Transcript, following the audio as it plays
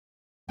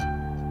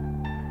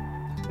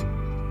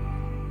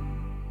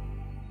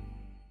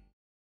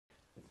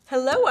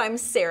Hello, I'm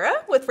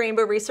Sarah with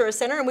Rainbow Resource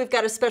Center, and we've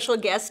got a special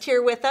guest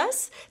here with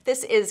us.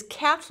 This is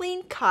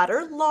Kathleen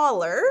Cotter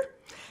Lawler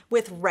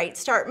with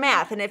RightStart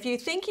Math. And if you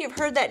think you've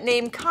heard that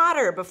name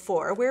Cotter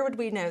before, where would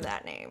we know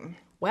that name?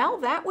 Well,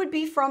 that would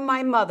be from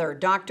my mother,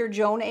 Dr.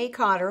 Joan A.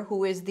 Cotter,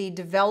 who is the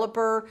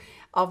developer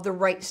of the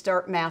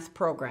RightStart Math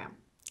program.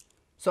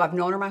 So I've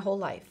known her my whole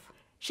life.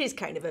 She's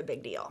kind of a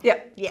big deal.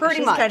 Yep,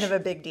 pretty much. She's kind of a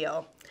big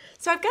deal.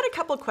 So I've got a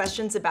couple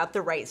questions about the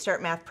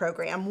RightStart Math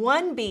program.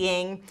 One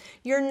being,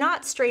 you're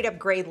not straight up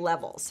grade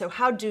levels. So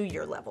how do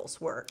your levels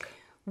work?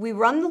 We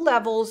run the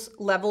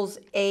levels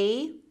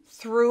A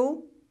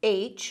through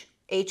H.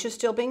 H is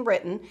still being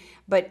written,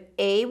 but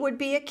A would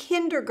be a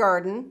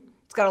kindergarten.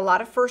 It's got a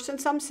lot of first and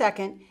some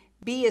second.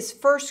 B is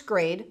first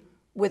grade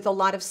with a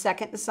lot of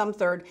second and some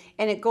third,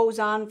 and it goes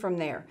on from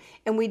there.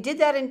 And we did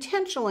that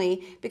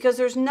intentionally because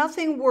there's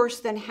nothing worse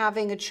than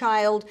having a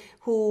child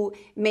who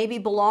maybe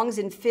belongs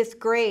in 5th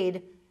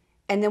grade,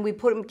 and then we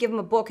give them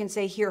a book and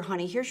say, here,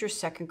 honey, here's your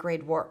 2nd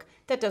grade work.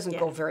 That doesn't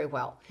go very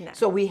well. No.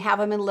 So we have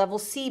them in level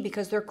C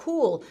because they're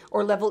cool,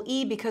 or level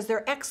E because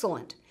they're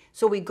excellent.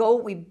 So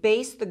we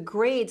base the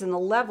grades and the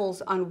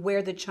levels on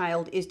where the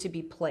child is to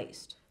be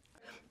placed.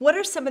 What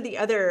are some of the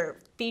other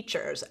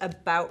features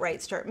about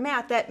RightStart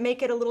Math that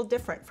make it a little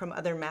different from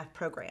other math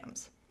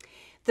programs?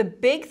 The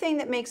big thing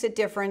that makes it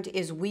different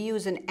is we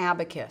use an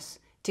abacus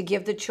to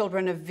give the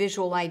children a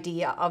visual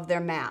idea of their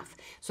math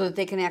so that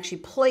they can actually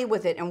play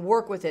with it and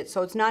work with it.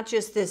 So it's not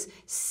just this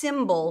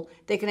symbol,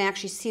 they can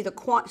actually see the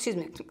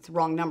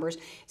wrong numbers,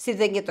 see if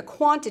they can get the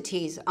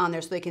quantities on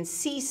there so they can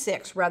see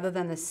 6 rather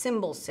than the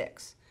symbol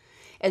 6.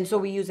 And so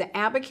we use an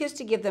abacus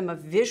to give them a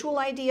visual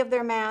idea of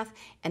their math,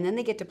 and then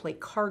they get to play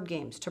card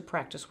games to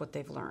practice what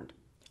they've learned.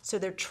 So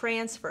they're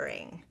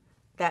transferring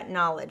that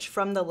knowledge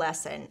from the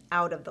lesson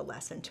out of the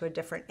lesson to a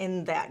different,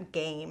 in that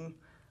game,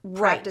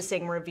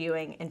 practicing,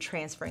 reviewing, and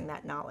transferring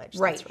that knowledge.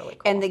 Right. That's really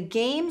cool. And the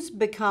games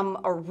become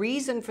a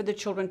reason for the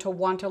children to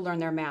want to learn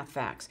their math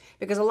facts.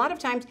 Because a lot of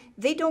times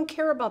they don't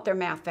care about their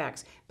math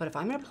facts. But if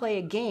I'm going to play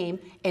a game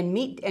and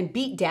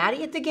beat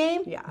Daddy at the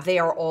game, they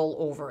are all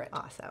over it.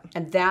 Awesome.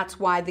 And that's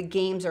why the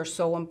games are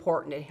so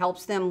important. It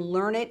helps them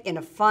learn it in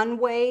a fun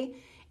way,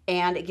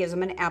 and it gives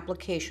them an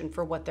application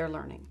for what they're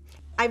learning.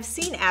 I've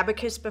seen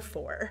abacus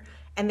before,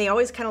 and they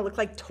always kind of look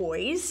like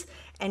toys,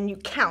 and you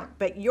count,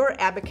 but your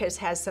abacus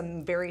has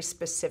some very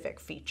specific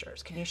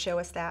features. Can you show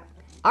us that?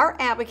 Our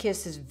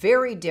abacus is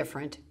very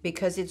different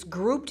because it's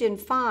grouped in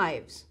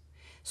 5s.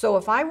 So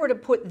if I were to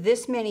put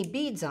this many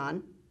beads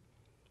on,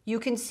 you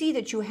can see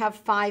that you have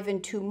 5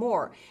 and 2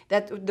 more.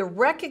 That the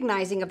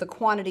recognizing of the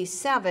quantity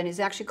 7 is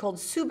actually called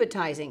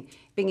subitizing,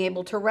 being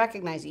able to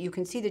recognize it. You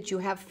can see that you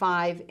have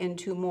 5 and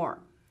 2 more.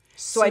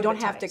 So I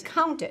don't have to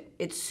count it.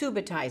 It's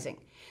subitizing.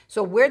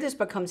 So where this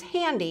becomes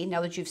handy,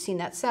 now that you've seen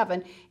that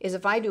 7, is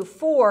if I do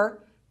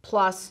 4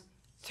 plus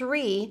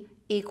 3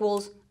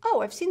 equals,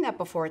 oh, I've seen that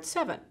before, it's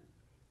 7.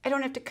 I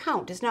don't have to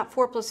count. It's not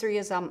 4 plus 3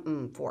 is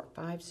 4,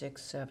 5,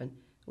 6, 7.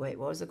 Wait,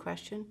 what was the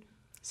question?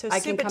 So I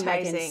can come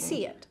back and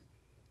see it.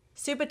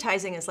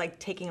 Subitizing is like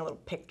taking a little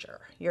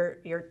picture.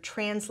 You're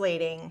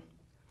translating.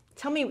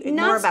 Tell me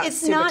more about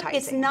subitizing.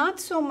 It's not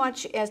so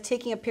much as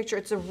taking a picture,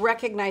 it's a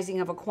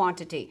recognizing of a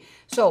quantity.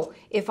 So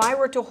if I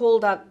were to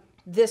hold up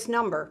this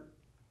number,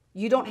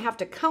 you don't have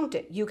to count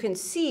it. You can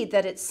see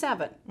that it's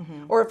 7.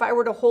 Or if I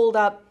were to hold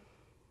up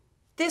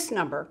this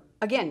number,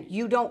 again,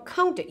 you don't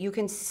count it. You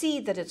can see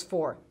that it's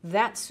 4.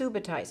 That's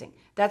subitizing.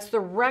 That's the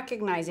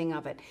recognizing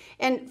of it.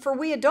 And for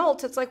we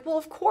adults, it's like, well,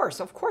 of course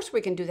we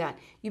can do that.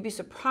 You'd be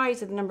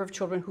surprised at the number of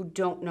children who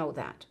don't know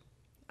that.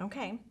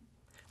 Okay.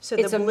 So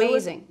it's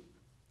amazing.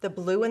 The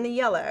blue and the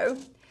yellow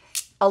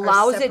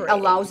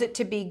allows it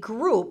to be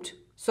grouped.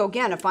 So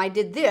again, if I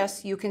did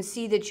this, you can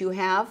see that you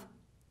have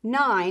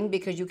 9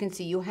 because you can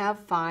see you have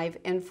 5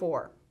 and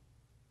 4.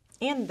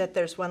 And that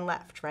there's one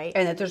left, right?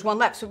 And that there's one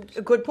left. So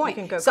a good point.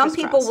 You can go Some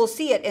crisscross. people will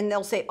see it and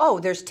they'll say, oh,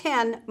 there's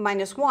 10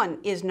 minus 1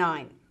 is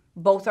 9.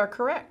 Both are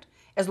correct.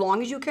 As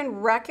long as you can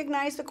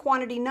recognize the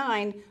quantity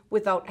 9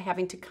 without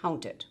having to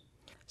count it.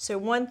 So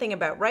one thing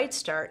about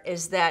RightStart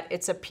is that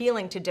it's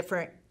appealing to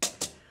different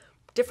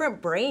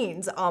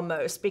brains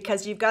almost,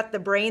 because you've got the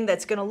brain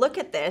that's going to look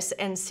at this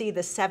and see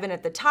the 7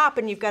 at the top,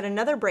 and you've got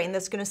another brain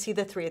that's going to see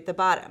the 3 at the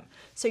bottom.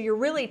 So you're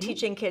really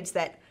teaching kids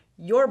that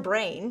your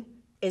brain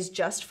is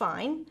just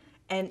fine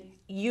and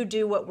you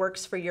do what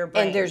works for your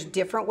brain. And there's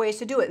different ways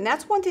to do it. And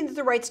that's one thing that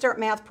the RightStart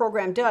Math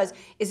program does,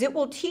 is it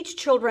will teach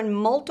children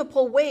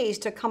multiple ways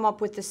to come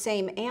up with the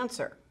same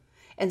answer.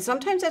 And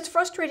sometimes that's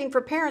frustrating for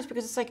parents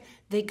because it's like,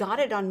 they got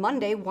it on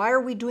Monday, why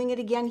are we doing it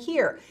again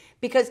here?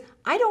 Because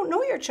I don't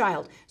know your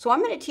child. So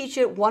I'm going to teach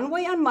it one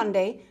way on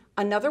Monday,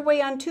 another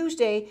way on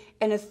Tuesday,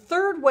 and a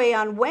third way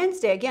on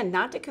Wednesday. Again,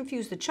 not to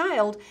confuse the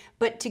child,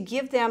 but to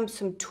give them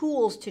some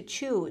tools to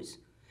choose.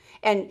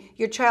 And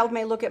your child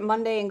may look at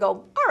Monday and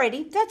go,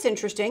 alrighty, that's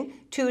interesting.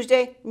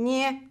 Tuesday,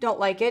 yeah, don't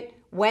like it.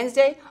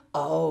 Wednesday,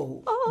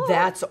 oh,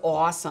 that's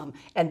awesome.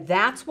 And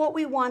that's what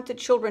we want the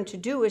children to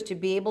do, is to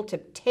be able to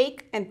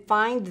take and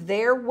find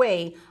their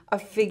way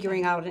of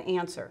figuring out an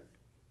answer.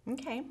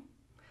 Okay.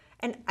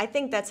 And I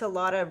think that's a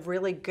lot of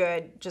really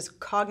good just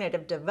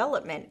cognitive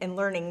development in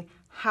learning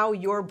how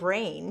your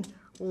brain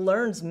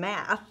learns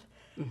math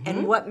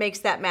and what makes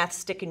that math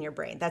stick in your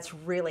brain. That's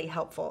really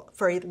helpful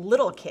for a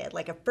little kid,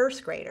 like a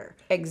first grader.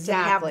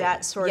 Exactly. To have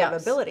that sort of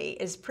ability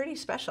is pretty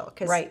special,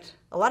 because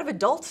a lot of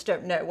adults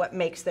don't know what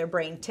makes their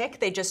brain tick.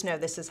 They just know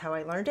this is how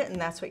I learned it,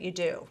 and that's what you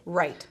do.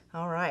 Right.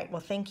 All right.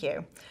 Well, thank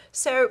you.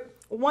 So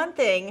one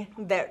thing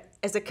that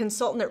as a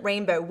consultant at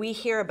Rainbow we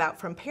hear about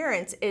from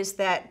parents is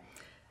that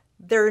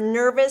they're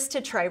nervous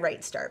to try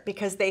RightStart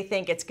because they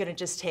think it's going to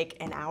just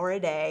take an hour a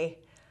day.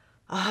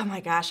 Oh my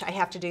gosh, I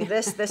have to do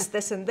this,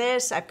 this, and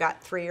this. I've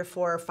got 3 or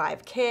 4 or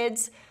 5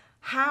 kids.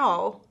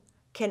 How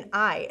can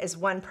I, as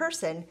one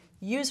person,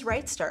 use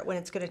RightStart when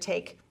it's going to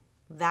take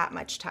that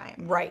much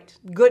time? Right.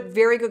 Good,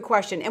 very good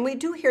question. And we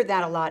do hear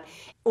that a lot.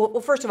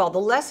 Well, first of all, the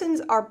lessons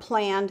are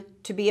planned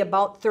to be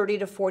about 30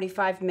 to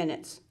 45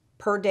 minutes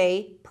per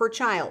day per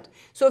child.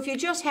 So if you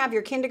just have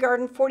your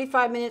kindergarten,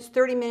 45 minutes,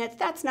 30 minutes,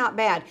 that's not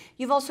bad.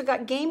 You've also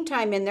got game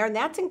time in there, and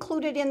that's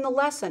included in the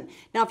lesson.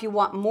 Now, if you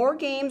want more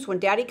games when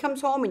daddy comes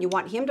home and you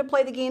want him to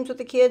play the games with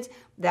the kids,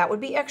 that would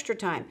be extra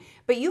time.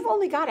 But you've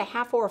only got a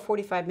half hour,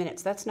 45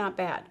 minutes. That's not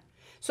bad.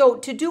 So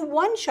to do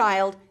one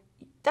child,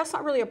 that's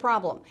not really a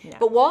problem. No.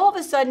 But all of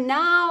a sudden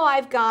now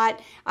I've got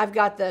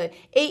the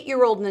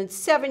 8-year-old and the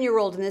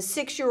 7-year-old and the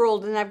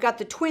 6-year-old, and I've got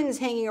the twins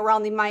hanging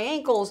around my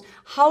ankles.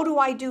 How do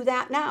I do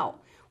that now?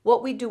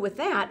 What we do with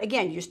that,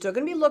 again, you're still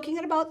going to be looking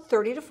at about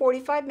 30 to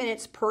 45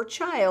 minutes per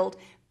child,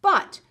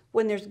 but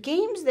when there's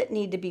games that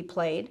need to be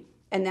played,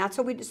 and that's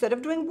how we, instead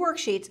of doing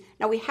worksheets,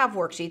 now we have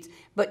worksheets,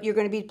 but you're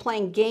going to be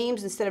playing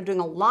games instead of doing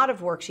a lot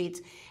of worksheets,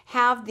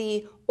 have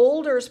the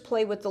olders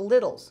play with the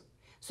littles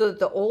so that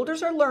the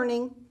olders are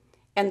learning,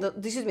 and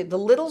the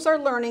littles are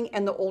learning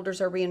and the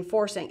olders are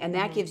reinforcing. And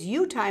that gives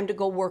you time to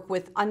go work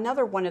with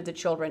another one of the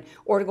children,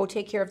 or to go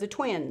take care of the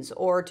twins,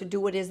 or to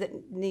do what it is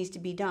that needs to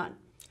be done.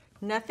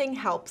 Nothing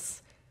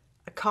helps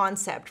a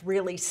concept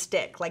really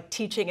stick like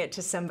teaching it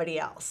to somebody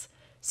else.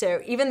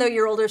 So even though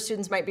your older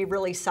students might be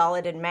really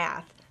solid in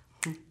math,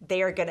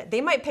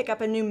 they might pick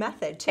up a new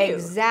method too.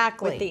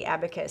 Exactly. With the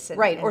abacus.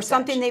 Right, and or such.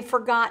 Something they've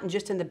forgotten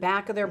just in the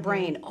back of their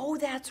brain. Oh,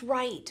 that's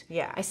right.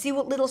 Yeah. I see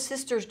what little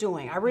sister's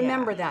doing. I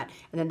remember that.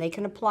 And then they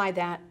can apply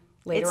that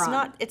later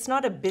on. It's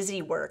not a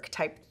busy work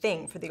type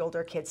thing for the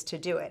older kids to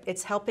do it.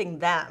 It's helping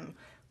them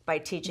by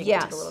teaching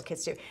it to the little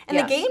kids too. And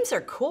the games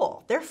are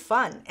cool. They're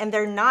fun, and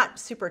they're not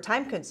super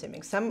time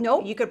consuming.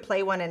 You could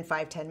play one in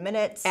 5-10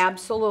 minutes.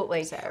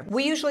 Absolutely. So.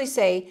 We usually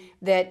say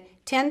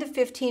that 10 to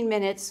 15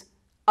 minutes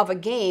of a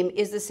game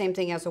is the same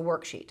thing as a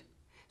worksheet.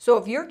 So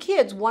if your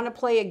kids want to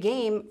play a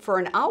game for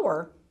an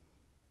hour,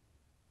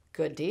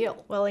 good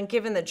deal. Well, and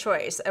given the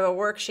choice of a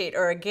worksheet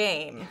or a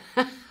game,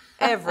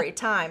 every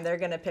time they're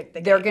going to pick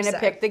the game. They're going to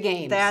pick the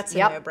games. That's a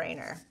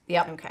no-brainer.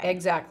 Yep, okay.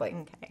 Exactly.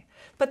 Okay.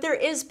 But there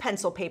is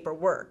pencil paper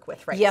work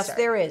with RightStart. Yes,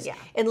 there is. Yeah.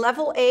 In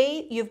level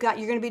A, you're going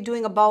to be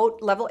doing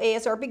about, level A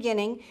is our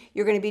beginning,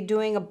 you're going to be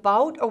doing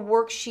about a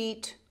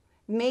worksheet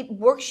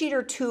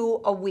or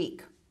 2 a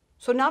week.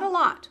 So not a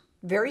lot.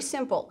 Very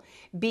simple.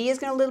 B is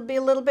going to be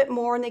a little bit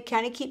more, and they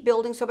kind of keep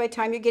building. So by the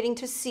time you're getting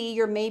to C,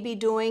 you're maybe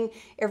doing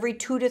every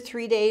 2 to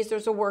 3 days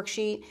there's a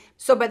worksheet.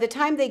 So by the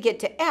time they get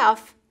to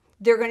F,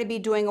 they're going to be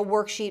doing a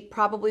worksheet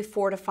probably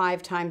 4 to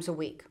 5 times a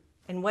week.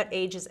 And what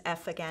age is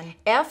F again?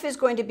 F is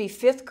going to be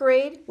 5th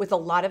grade with a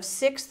lot of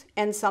 6th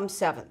and some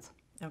 7th.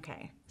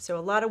 Okay, so a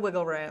lot of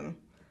wiggle room.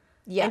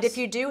 Yes. And if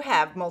you do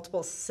have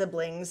multiple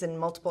siblings and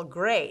multiple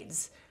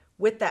grades,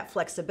 with that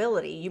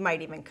flexibility, you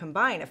might even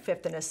combine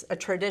a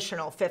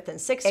traditional 5th and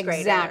 6th grader.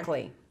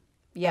 Exactly.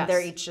 Yes. And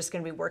they're each just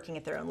going to be working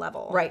at their own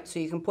level. Right, so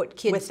you can put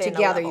kids within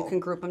together, you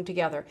can group them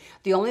together.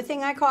 The only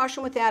thing I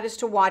caution with that is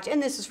to watch,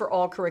 and this is for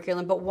all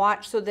curriculum, but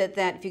watch so that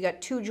if you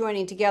got 2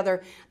 joining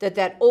together,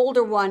 that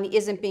older one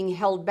isn't being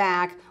held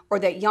back, or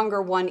that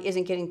younger one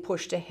isn't getting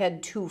pushed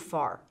ahead too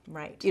far.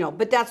 Right.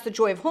 But that's the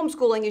joy of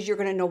homeschooling, is you're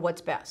going to know what's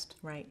best.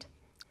 Right.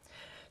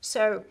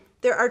 So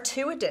there are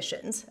 2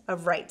 editions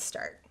of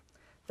RightStart.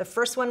 The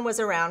first one was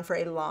around for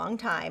a long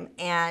time,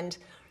 and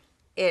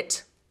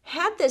it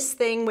had this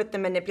thing with the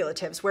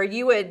manipulatives where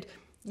you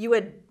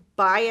would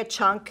buy a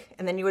chunk,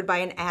 and then you would buy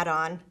an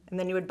add-on, and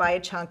then you would buy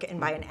a chunk and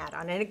buy an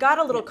add-on, and it got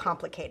a little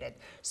complicated.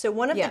 So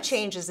one of the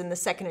changes in the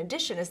second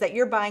edition is that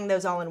you're buying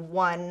those all in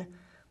one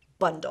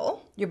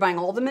bundle. You're buying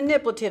all the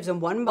manipulatives in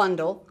one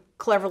bundle,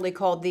 cleverly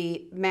called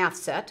the math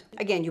set.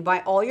 Again, you buy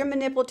all your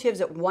manipulatives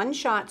at one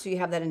shot, so you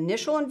have that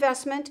initial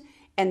investment,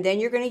 and then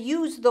you're going to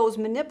use those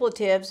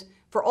manipulatives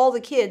for all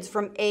the kids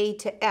from A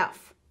to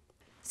F.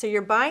 So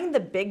you're buying the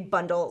big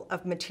bundle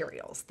of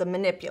materials, the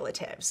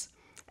manipulatives,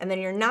 and then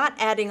you're not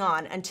adding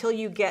on until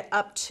you get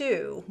up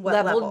to what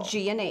level?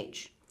 G and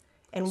H.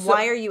 And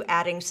why are you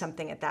adding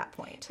something at that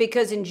point?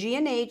 Because in G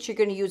and H, you're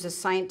going to use a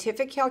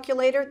scientific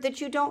calculator that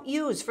you don't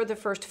use for the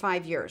first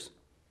 5 years.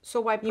 So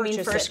why purchase it? You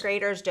mean first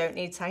graders don't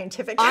need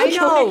scientific I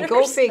calculators?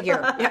 know, go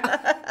figure.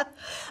 Yeah.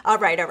 All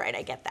right,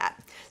 I get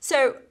that.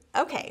 So,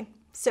 okay,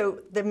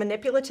 so the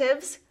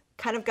manipulatives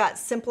kind of got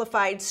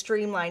simplified,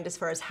 streamlined as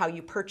far as how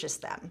you purchase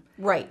them.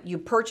 Right. You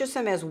purchase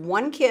them as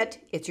one kit.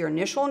 It's your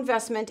initial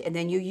investment, and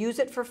then you use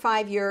it for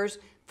 5 years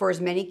for as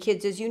many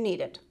kids as you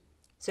need it.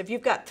 So if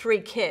you've got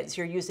 3 kids,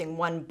 you're using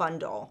one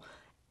bundle.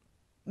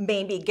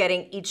 Maybe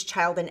getting each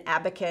child an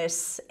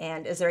abacus,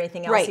 and is there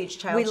anything else each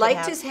child we should like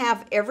have? to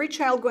have every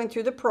child going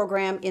through the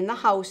program in the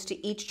house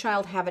to each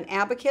child have an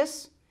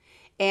abacus.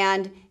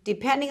 And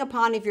depending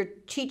upon if you're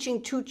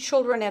teaching 2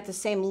 children at the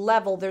same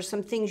level, there's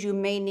some things you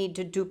may need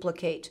to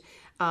duplicate.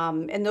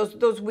 And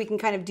those we can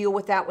kind of deal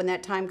with that when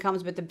that time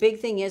comes. But the big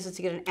thing is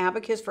to get an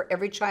abacus for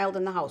every child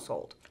in the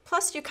household.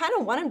 Plus, you kind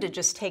of want them to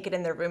just take it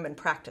in their room and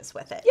practice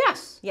with it.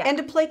 Yes, Yeah. and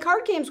to play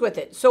card games with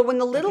it. So when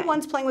the little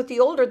one's playing with the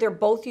older, they're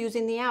both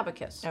using the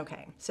abacus.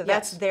 Okay, so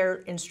that's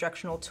their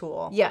instructional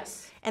tool.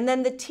 Yes. And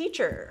then the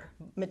teacher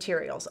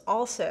materials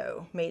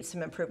also made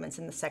some improvements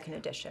in the 2nd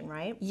edition,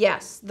 right?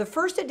 Yes. The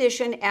 1st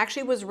edition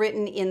actually was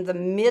written in the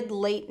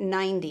mid-late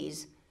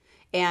 90s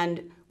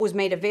and was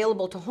made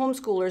available to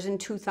homeschoolers in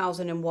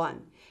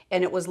 2001.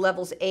 And it was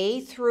levels A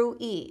through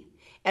E.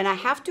 And I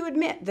have to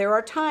admit, there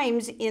are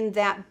times in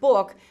that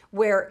book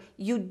where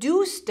you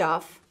do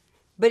stuff,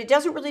 but it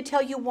doesn't really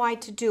tell you why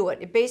to do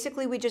it.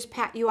 Basically, we just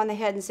pat you on the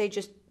head and say,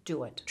 just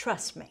do it.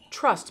 Trust me.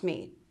 Trust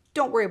me.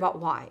 Don't worry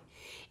about why.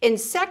 And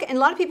a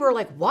lot of people are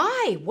like,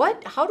 why?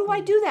 What? How do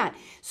I do that?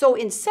 So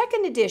in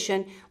 2nd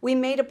edition, we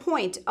made a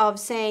point of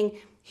saying,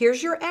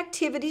 here's your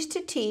activities to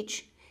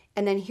teach,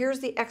 and then here's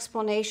the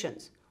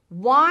explanations.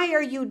 Why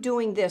are you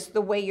doing this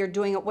the way you're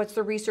doing it? What's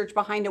the research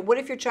behind it? What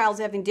if your child's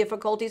having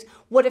difficulties?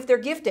 What if they're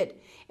gifted?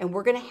 And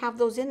we're going to have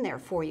those in there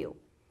for you.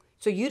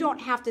 So you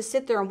don't have to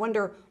sit there and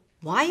wonder,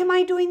 why am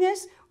I doing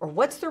this? Or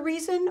what's the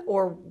reason?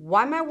 Or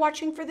why am I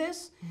watching for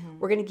this?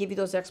 We're going to give you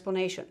those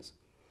explanations.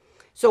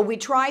 So we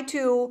try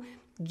to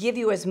give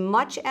you as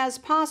much as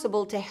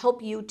possible to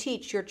help you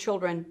teach your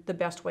children the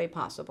best way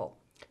possible.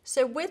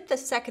 So with the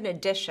 2nd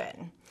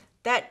edition,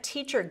 that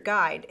teacher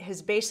guide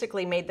has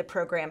basically made the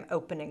program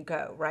open and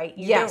go, right?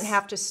 You Yes. don't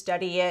have to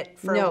study it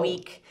for a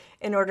week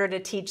in order to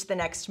teach the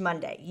next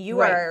Monday. You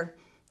Right. are,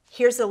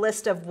 here's a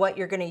list of what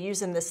you're going to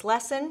use in this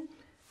lesson.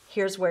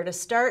 Here's where to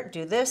start.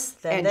 Do this,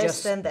 then And this,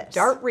 just then this.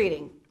 start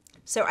reading.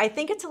 So I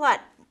think it's a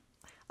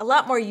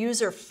lot more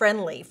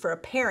user-friendly for a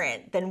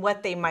parent than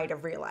what they might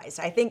have realized.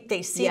 I think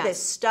they see Yes.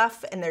 this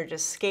stuff and they're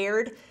just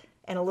scared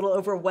and a little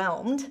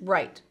overwhelmed.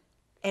 Right.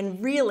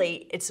 And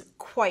really, it's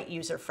quite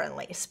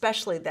user-friendly,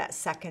 especially that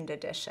 2nd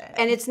edition.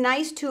 And it's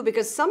nice too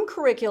because some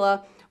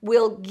curricula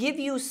will give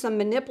you some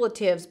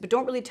manipulatives but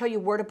don't really tell you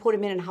where to put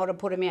them in and how to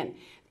put them in.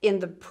 In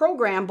the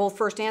program, both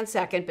 1st and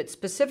 2nd, but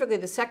specifically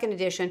the 2nd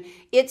edition,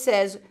 it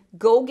says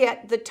go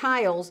get the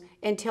tiles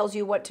and tells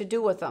you what to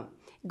do with them.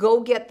 Go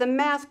get the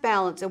math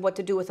balance and what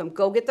to do with them.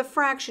 Go get the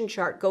fraction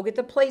chart. Go get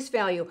the place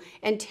value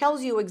and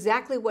tells you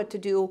exactly what to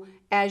do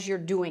as you're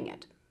doing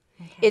it.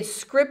 Okay.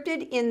 It's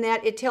scripted in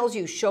that it tells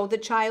you, show the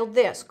child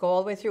this, go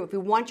all the way through. If we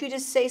want you to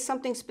say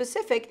something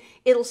specific,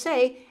 it'll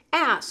say,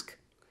 ask.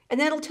 And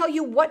then it'll tell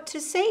you what to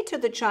say to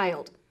the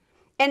child.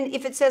 And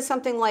if it says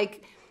something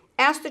like,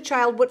 ask the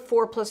child what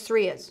 4 plus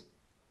 3 is,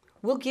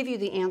 we'll give you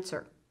the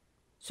answer.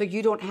 So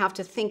you don't have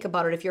to think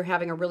about it if you're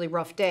having a really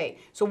rough day.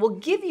 So we'll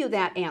give you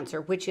that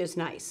answer, which is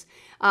nice.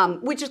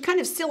 Which is kind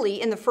of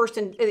silly in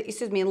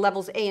the in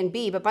levels A and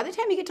B, but by the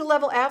time you get to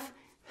level F,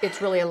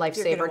 it's really a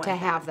lifesaver to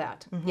have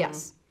that. Mm-hmm.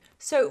 Yes.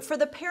 So for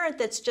the parent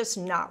that's just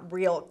not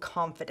real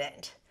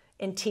confident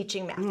in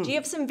teaching math, do you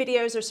have some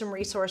videos or some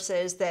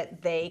resources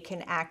that they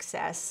can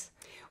access?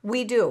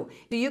 We do.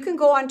 You can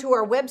go onto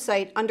our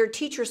website under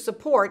Teacher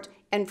Support,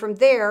 and from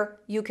there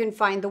you can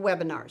find the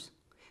webinars.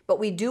 But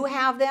we do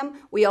have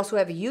them. We also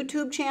have a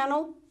YouTube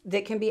channel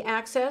that can be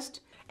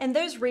accessed. And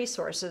those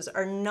resources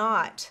are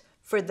not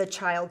for the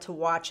child to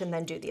watch and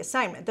then do the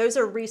assignment. Those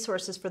are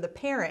resources for the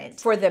parent.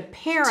 For the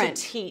parent.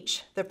 To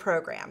teach the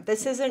program.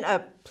 This isn't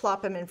a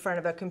plop them in front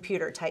of a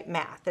computer type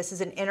math. This is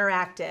an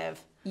interactive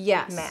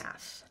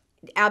math.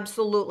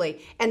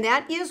 Absolutely. And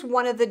that is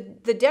one of the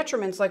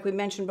detriments, like we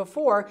mentioned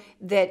before,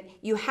 that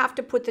you have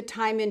to put the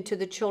time into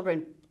the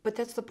children. But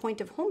that's the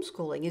point of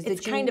homeschooling.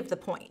 It's kind of the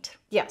point.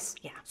 Yes.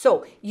 Yeah.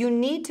 So you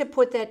need to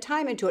put that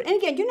time into it. And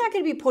again, you're not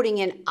going to be putting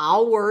in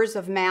hours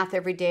of math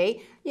every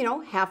day,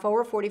 half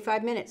hour,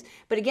 45 minutes.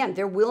 But again,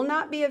 there will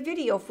not be a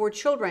video for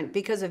children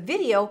because a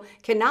video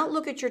cannot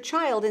look at your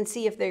child and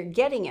see if they're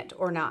getting it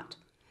or not.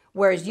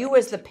 Whereas you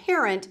as the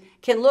parent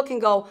can look and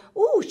go,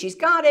 ooh, she's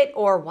got it,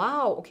 or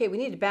wow, okay, we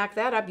need to back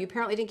that up. You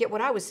apparently didn't get what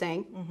I was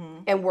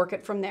saying, and work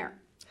it from there.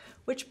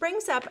 Which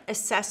brings up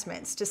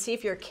assessments to see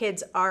if your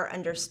kids are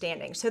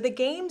understanding. So the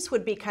games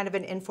would be kind of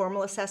an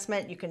informal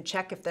assessment. You can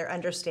check if they're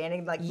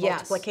understanding, like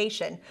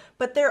multiplication.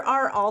 But there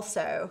are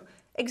also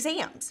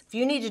exams. If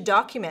you need to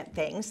document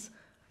things.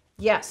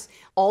 Yes.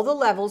 All the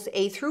levels,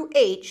 A through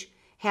H,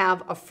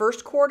 have a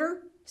first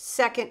quarter,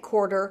 second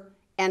quarter,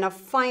 and a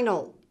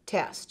final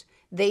test.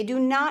 They do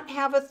not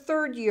have a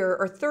third year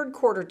or third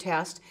quarter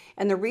test,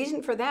 and the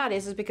reason for that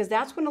is because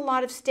that's when a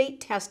lot of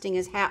state testing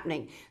is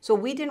happening. So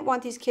we didn't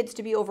want these kids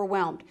to be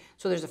overwhelmed.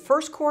 So there's a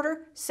first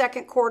quarter,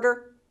 second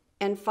quarter,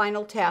 and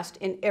final test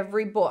in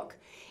every book.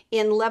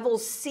 In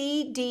levels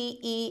C, D,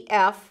 E,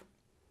 F,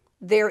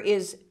 there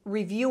is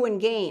review and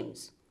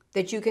games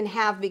that you can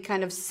have be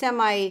kind of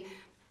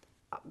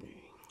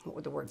what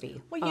would the word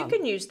be? Well, you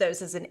can use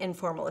those as an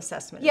informal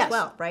assessment Yes, as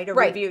well, right? A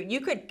right. review.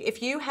 You could,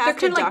 if you have They're to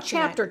kind of like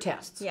document chapter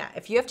tests. Yeah,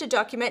 if you have to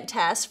document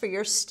tests for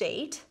your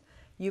state,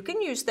 you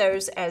can use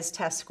those as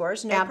test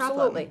scores. No Absolutely.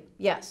 problem.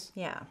 Yes.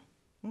 Yeah.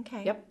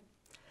 Okay. Yep.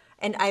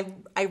 And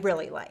I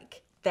really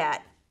like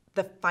that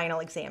the final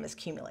exam is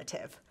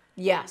cumulative.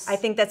 Yes. I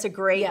think that's a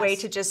great way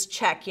Yes. to just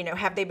check, you know,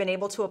 have they been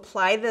able to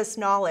apply this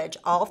knowledge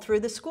all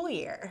through the school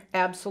year?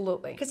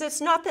 Absolutely. Because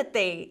it's not that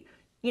they,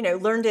 you know,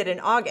 learned it in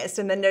August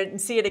and then didn't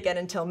see it again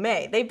until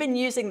May. They've been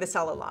using this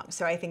all along.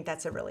 So I think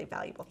that's a really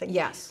valuable thing.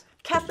 Yes.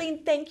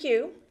 Kathleen, thank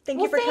you. Thank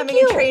Well, you for thank coming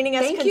you. and training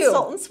us Thank you.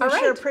 consultants. We All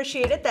sure right.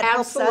 appreciate it. That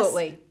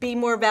Absolutely. helps us be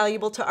more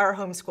valuable to our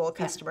homeschool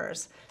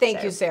customers. Thank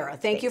So, you, Sarah.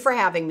 Thank you for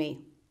having me.